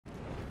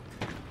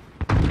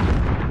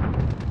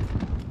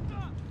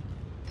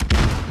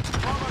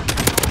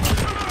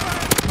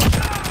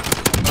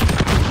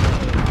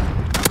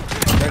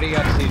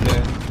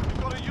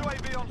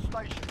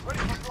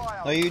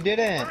No, you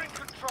didn't. We're in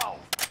control.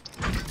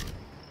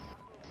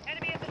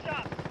 Enemy at the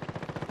shop.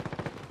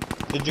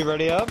 Did you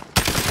ready up?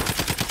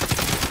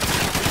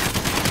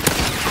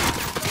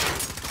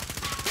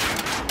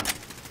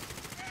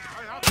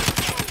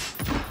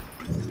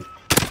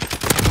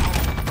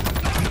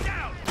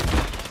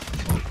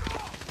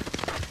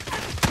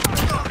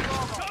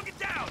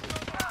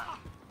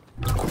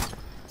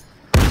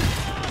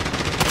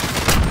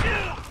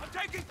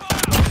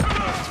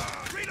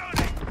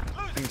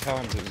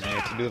 Times it was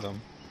made to do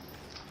them.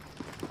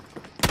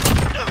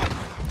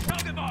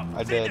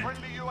 I did.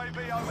 Friendly UAV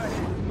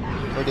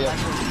overhead. Ready up.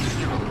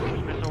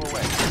 Missile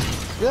away.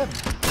 Good.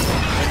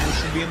 And we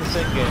should be in the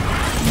same game.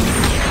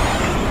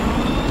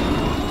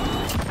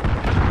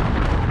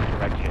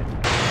 Back in.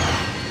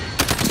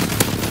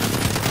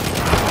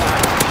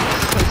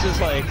 It's just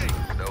like,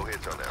 No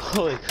hits on that.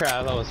 holy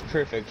crap, that was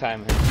perfect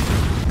timing.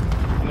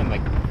 I'm in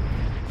like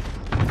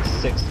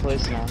 6th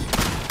place now.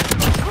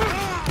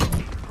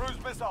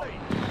 Cruise missile.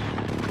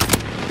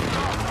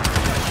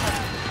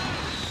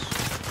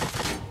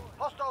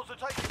 Hostiles are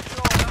taking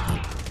control.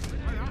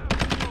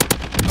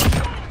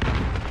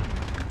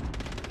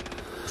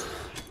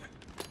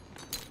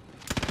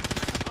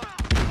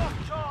 Lost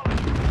Charlie.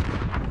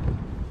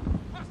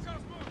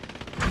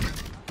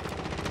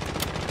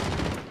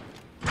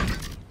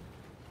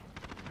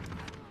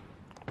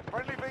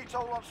 Friendly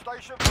VTOL on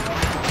station.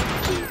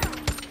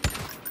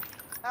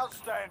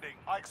 Outstanding.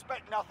 I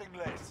expect nothing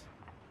less.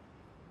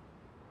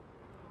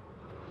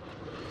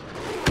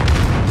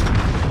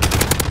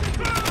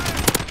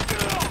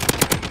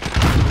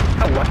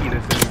 How lucky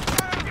this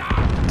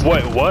is.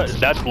 Wait, what?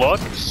 That's luck?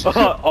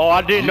 Oh,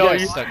 I didn't know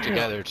guys you. stuck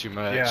together too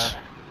much.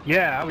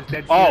 Yeah, I was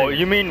dead serious. Oh,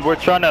 you mean we're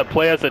trying to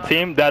play as a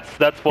team? That's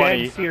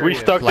funny. Dead serious. We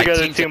stuck Like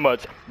together teams too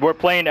much. We're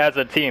playing as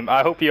a team.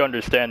 I hope you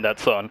understand that,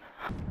 son.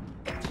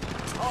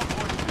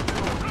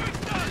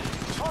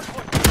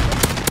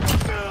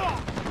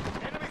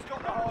 Enemy's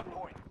got the hard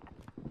point.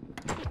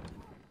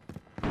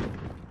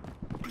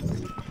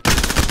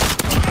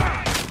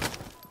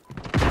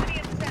 Enemy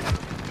at the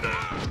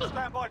center.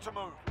 Stand by to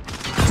move.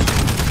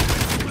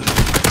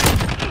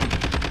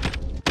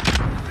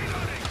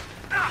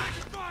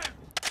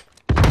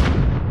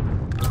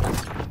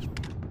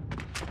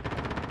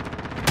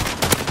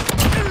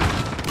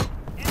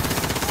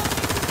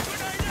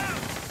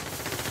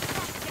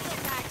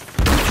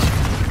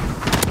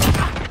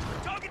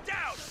 Target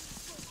down.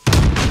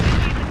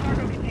 Enemy in the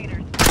cargo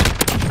containers.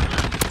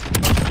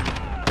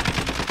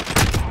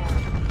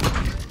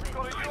 We've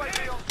got a UAV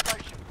on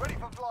station, ready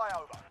for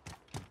flyover.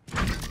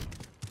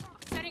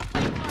 Setting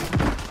flame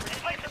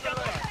Take the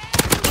alert.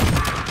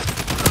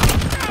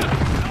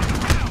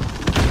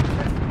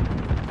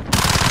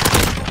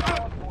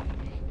 Hard point.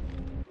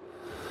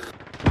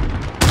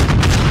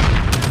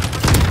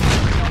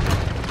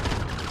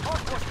 Hard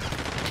point.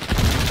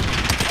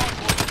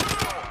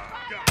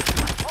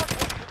 Hard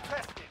point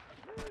contested.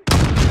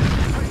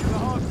 Taking the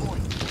hard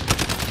point.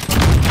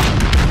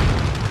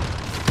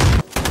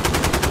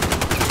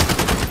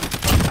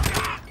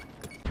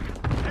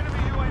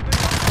 Enemy UAV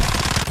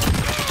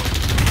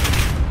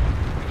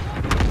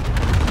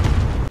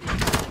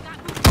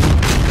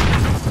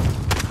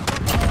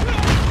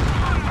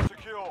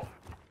secure.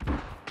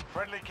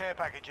 Friendly care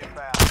package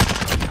inbound.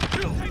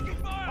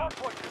 Hard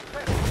point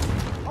contested.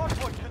 Hard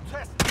point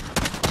contested.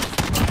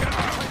 Taking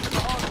the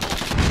hard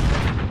point.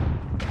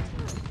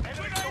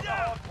 Enemy's got the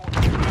hard point.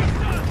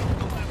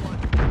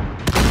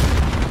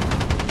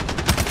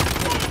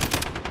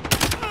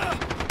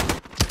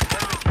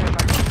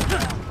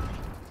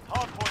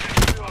 Hard point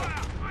secure.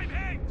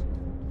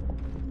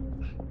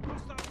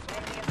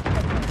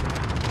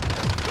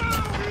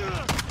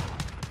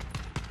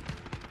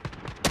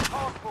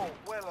 Hard point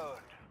well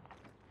earned.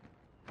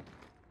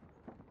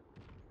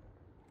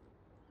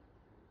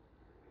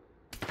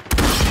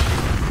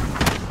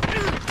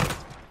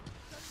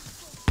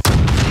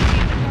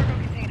 Cargo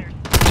containers.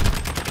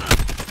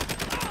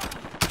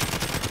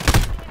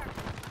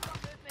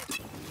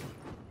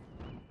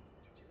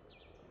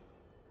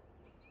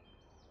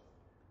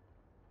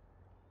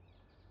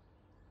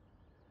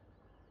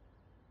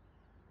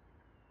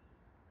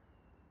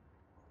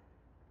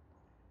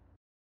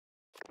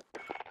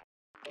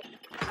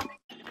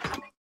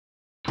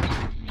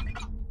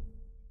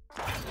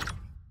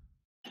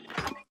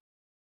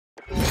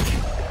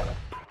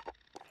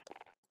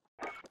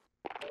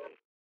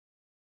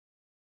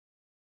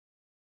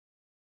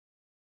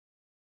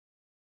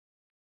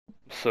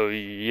 So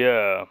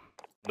yeah,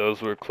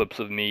 those were clips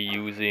of me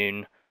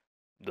using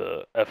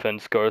the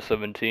FN Scar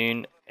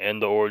 17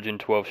 and the Origin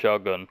 12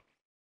 shotgun.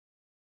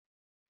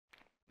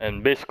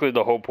 And basically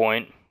the whole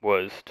point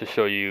was to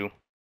show you,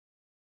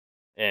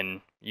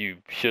 and you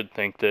should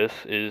think this,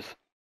 is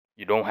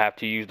you don't have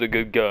to use the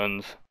good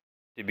guns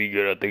to be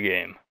good at the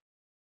game.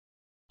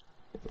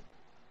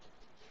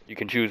 You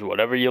can choose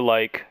whatever you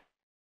like,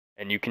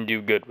 and you can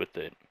do good with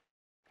it.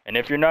 And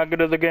if you're not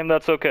good at the game,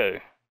 that's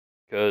okay,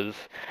 because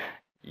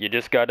you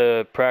just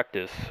gotta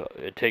practice.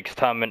 It takes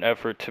time and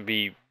effort to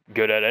be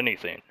good at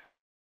anything.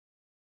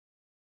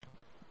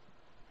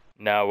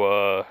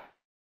 Now,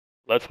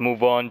 let's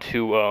move on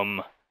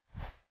to,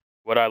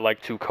 what I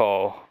like to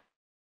call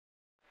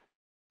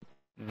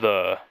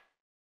the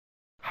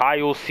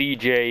Kyle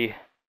CJ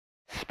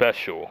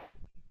special.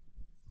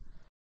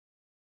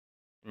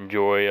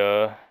 Enjoy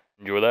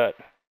that.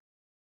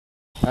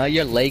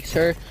 Your legs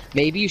hurt?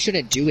 Maybe you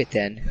shouldn't do it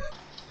then.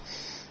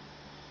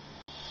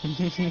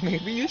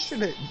 Maybe you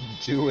shouldn't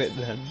do it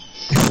then.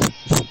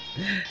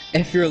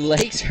 If your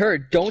legs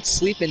hurt, don't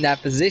sleep in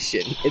that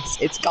position.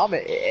 It's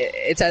common.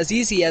 It's as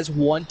easy as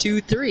 1, 2,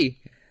 3.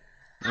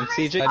 And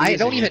CJ, I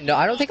don't even know.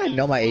 I don't think I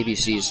know my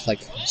ABCs.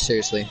 Like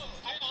seriously.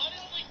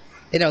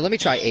 You know, let me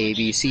try A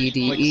B C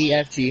D E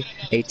F G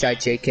H I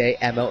J K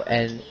M O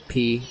N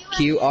P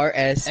Q R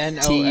S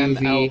T U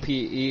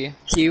V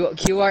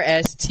Q R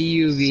S T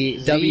U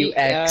V W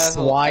X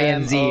Y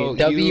and Z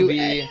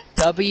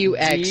W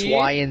X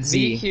Y and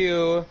Z.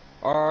 Q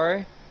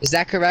R. Is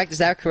that correct? Is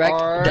that correct?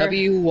 R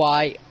W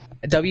Y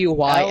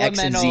X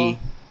and Z.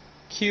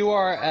 Q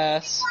R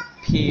S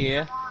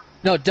P.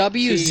 No,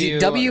 W Z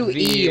W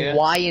E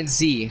Y and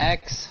Z.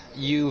 X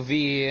U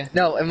V.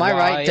 No, am I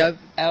right?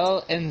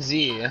 L and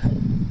Z.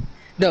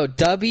 No,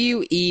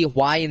 W E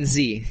Y and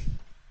Z.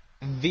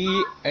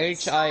 V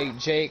H I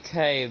J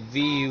K V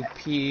U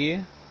P.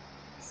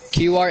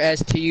 Q R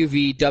S T U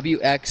V W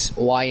X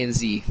Y and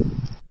Z.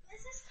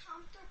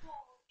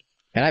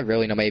 And I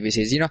really know my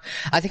ABCs. You know,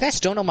 I think I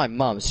still know my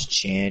mom's.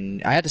 I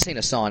had to sing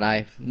a song.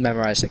 I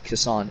memorized a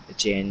song.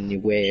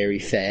 January,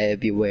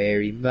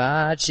 February,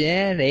 March,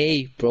 and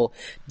April,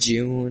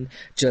 June,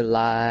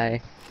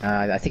 July.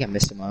 I think I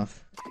missed a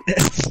month.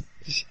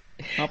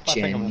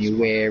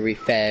 January,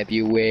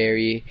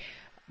 February,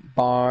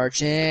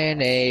 March,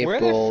 and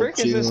April, Where the frick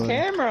June, is this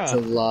camera?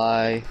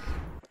 July,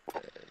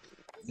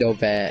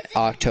 November,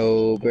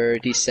 October,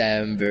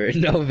 December,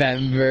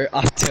 November,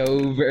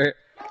 October.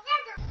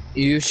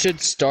 You should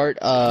start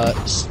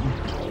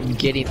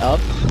getting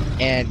up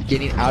and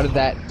getting out of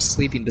that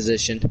sleeping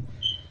position.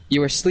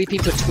 You are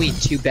sleeping between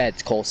 2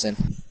 beds, Colson.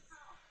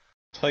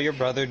 Tell your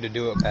brother to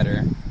do it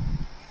better.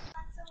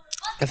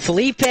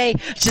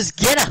 Felipe, just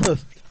get up!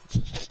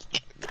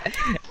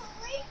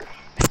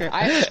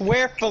 I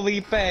swear,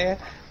 Felipe! Can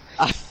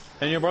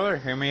your brother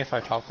hear me if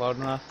I talk loud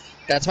enough?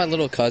 That's my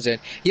little cousin.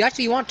 You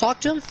want to talk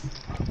to him?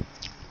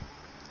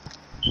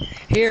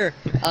 Here,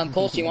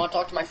 Colson, you want to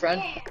talk to my friend?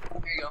 Here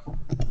you go.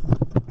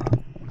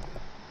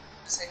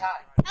 Say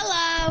hi.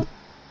 Hello.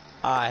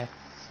 Hi.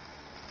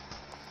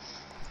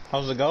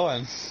 How's it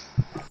going?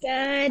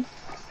 Good.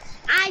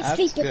 I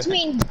sleep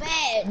between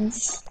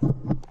beds.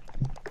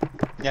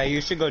 Yeah, you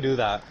should go do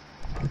that.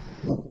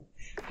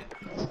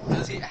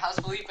 How's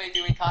Felipe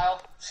doing,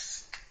 Kyle?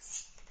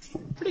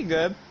 Pretty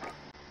good.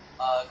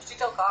 Could you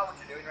tell Kyle what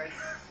you're doing right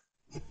now?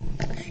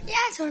 Yeah,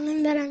 I told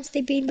him that I'm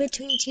sleeping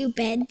between 2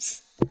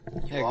 beds.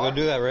 Yeah, go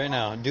do that right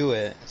now. Do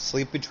it.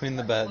 Sleep between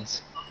the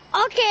beds.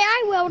 Okay,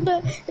 I will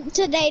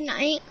today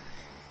night.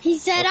 He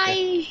said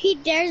he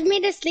dares me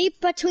to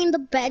sleep between the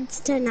beds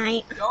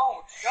tonight.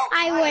 Don't.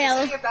 I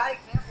will. You're a bad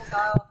example,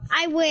 Kyle.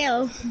 I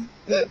will.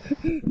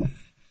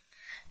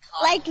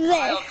 Like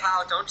this.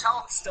 Kyle, don't tell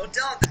him. Don't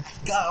tell him.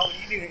 Kyle, what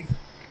are you doing?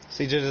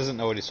 CJ doesn't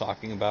know what he's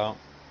talking about.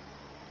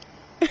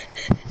 You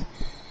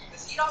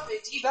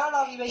better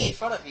not be making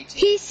fun of me, too.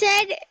 He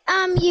said,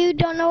 you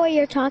don't know what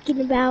you're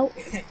talking about.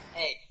 Hey,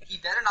 he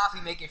better not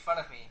be making fun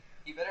of me.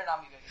 He better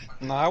not be making fun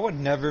of me. No, I would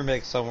never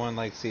make someone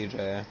like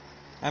CJ.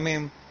 I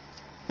mean,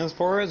 his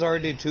forehead is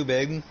already too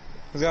big.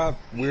 He's got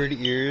weird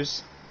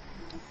ears.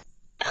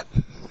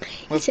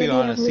 Let's be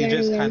honest,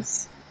 CJ's kind.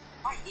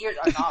 My ears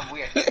are not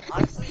weird.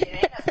 Honestly, it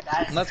ain't as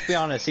bad as Let's be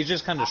honest,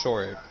 CJ's kind of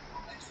short.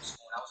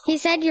 He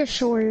said you're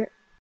short.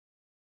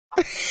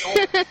 It's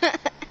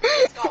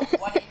got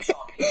 1 inch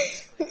on me,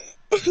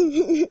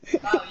 basically.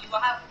 Kyle, you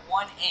have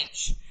 1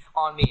 inch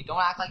on me. Don't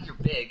act like you're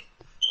big.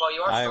 Well,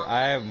 you are short.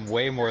 I have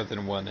way more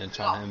than 1 inch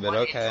on him, but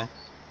okay.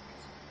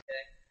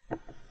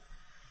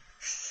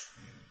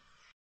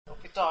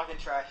 Don't be talking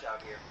trash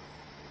out here.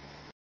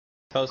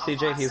 Tell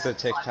CJ he's a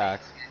Tic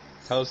Tac.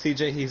 Tell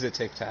CJ he's a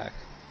Tic Tac.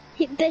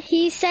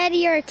 He said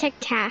you're a Tic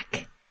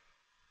Tac.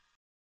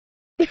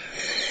 You're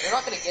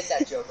not gonna get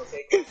that joke,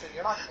 okay, Colson?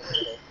 You're not gonna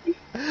get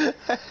it.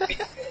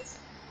 Because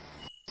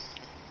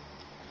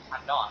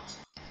I'm not.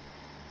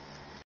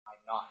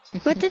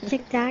 What's a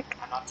Tic Tac?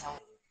 I'm not telling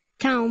you.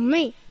 Tell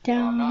me.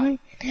 Tell me.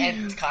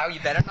 And Kyle, you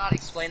better not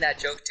explain that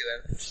joke to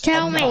him.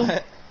 Tell me.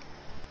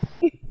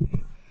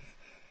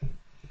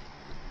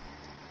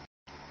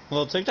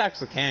 Well, Tic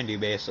Tac's a candy,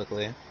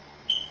 basically.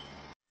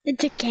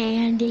 It's a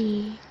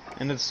candy.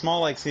 And it's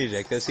small like CJ,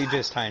 because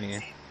CJ's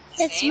tiny.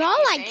 It's small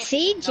like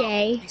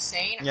CJ. He's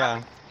saying Yeah.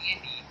 I'm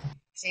candy.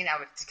 He's saying that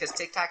because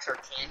Tic Tacs are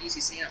candies,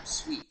 he's saying I'm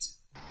sweet.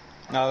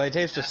 No, they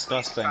taste That's what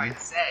he's disgusting. trying to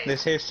say. They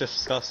taste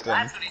disgusting.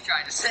 That's what he's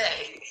trying to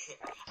say.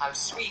 I'm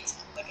sweet,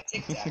 like a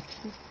Tic Tac.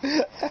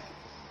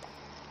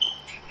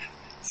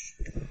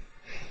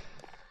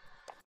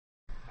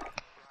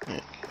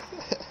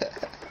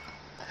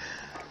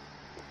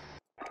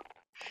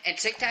 And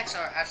Tic Tacs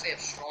actually have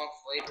strong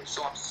flavor,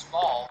 so I'm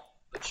small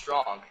but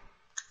strong.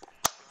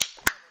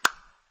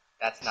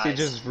 That's nice. He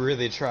just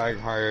really trying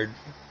hard.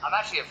 I'm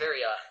actually a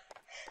very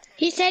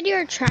He said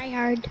you're a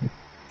tryhard.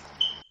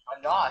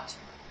 I'm not.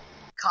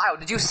 Kyle,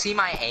 did you see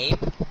my aim?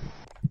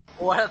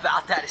 What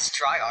about that is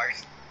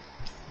tryhard?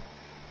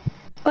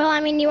 Well,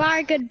 I mean, you are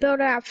a good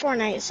builder at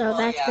Fortnite, so Oh,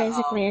 that's yeah,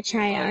 basically a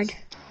tryhard.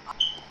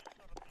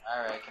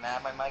 Alright, can I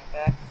have my mic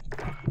back?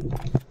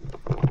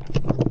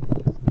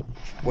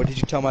 What did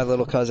you tell my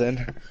little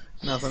cousin?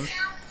 Nothing.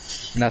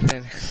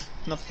 Nothing.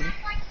 Nothing.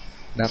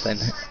 Nothing.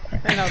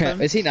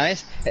 Nothing. Is he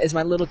nice? Is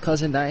my little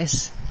cousin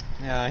nice?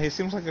 Yeah, he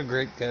seems like a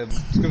great kid.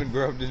 He's gonna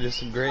grow up to do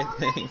some great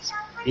things.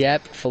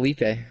 Yep,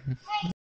 Felipe.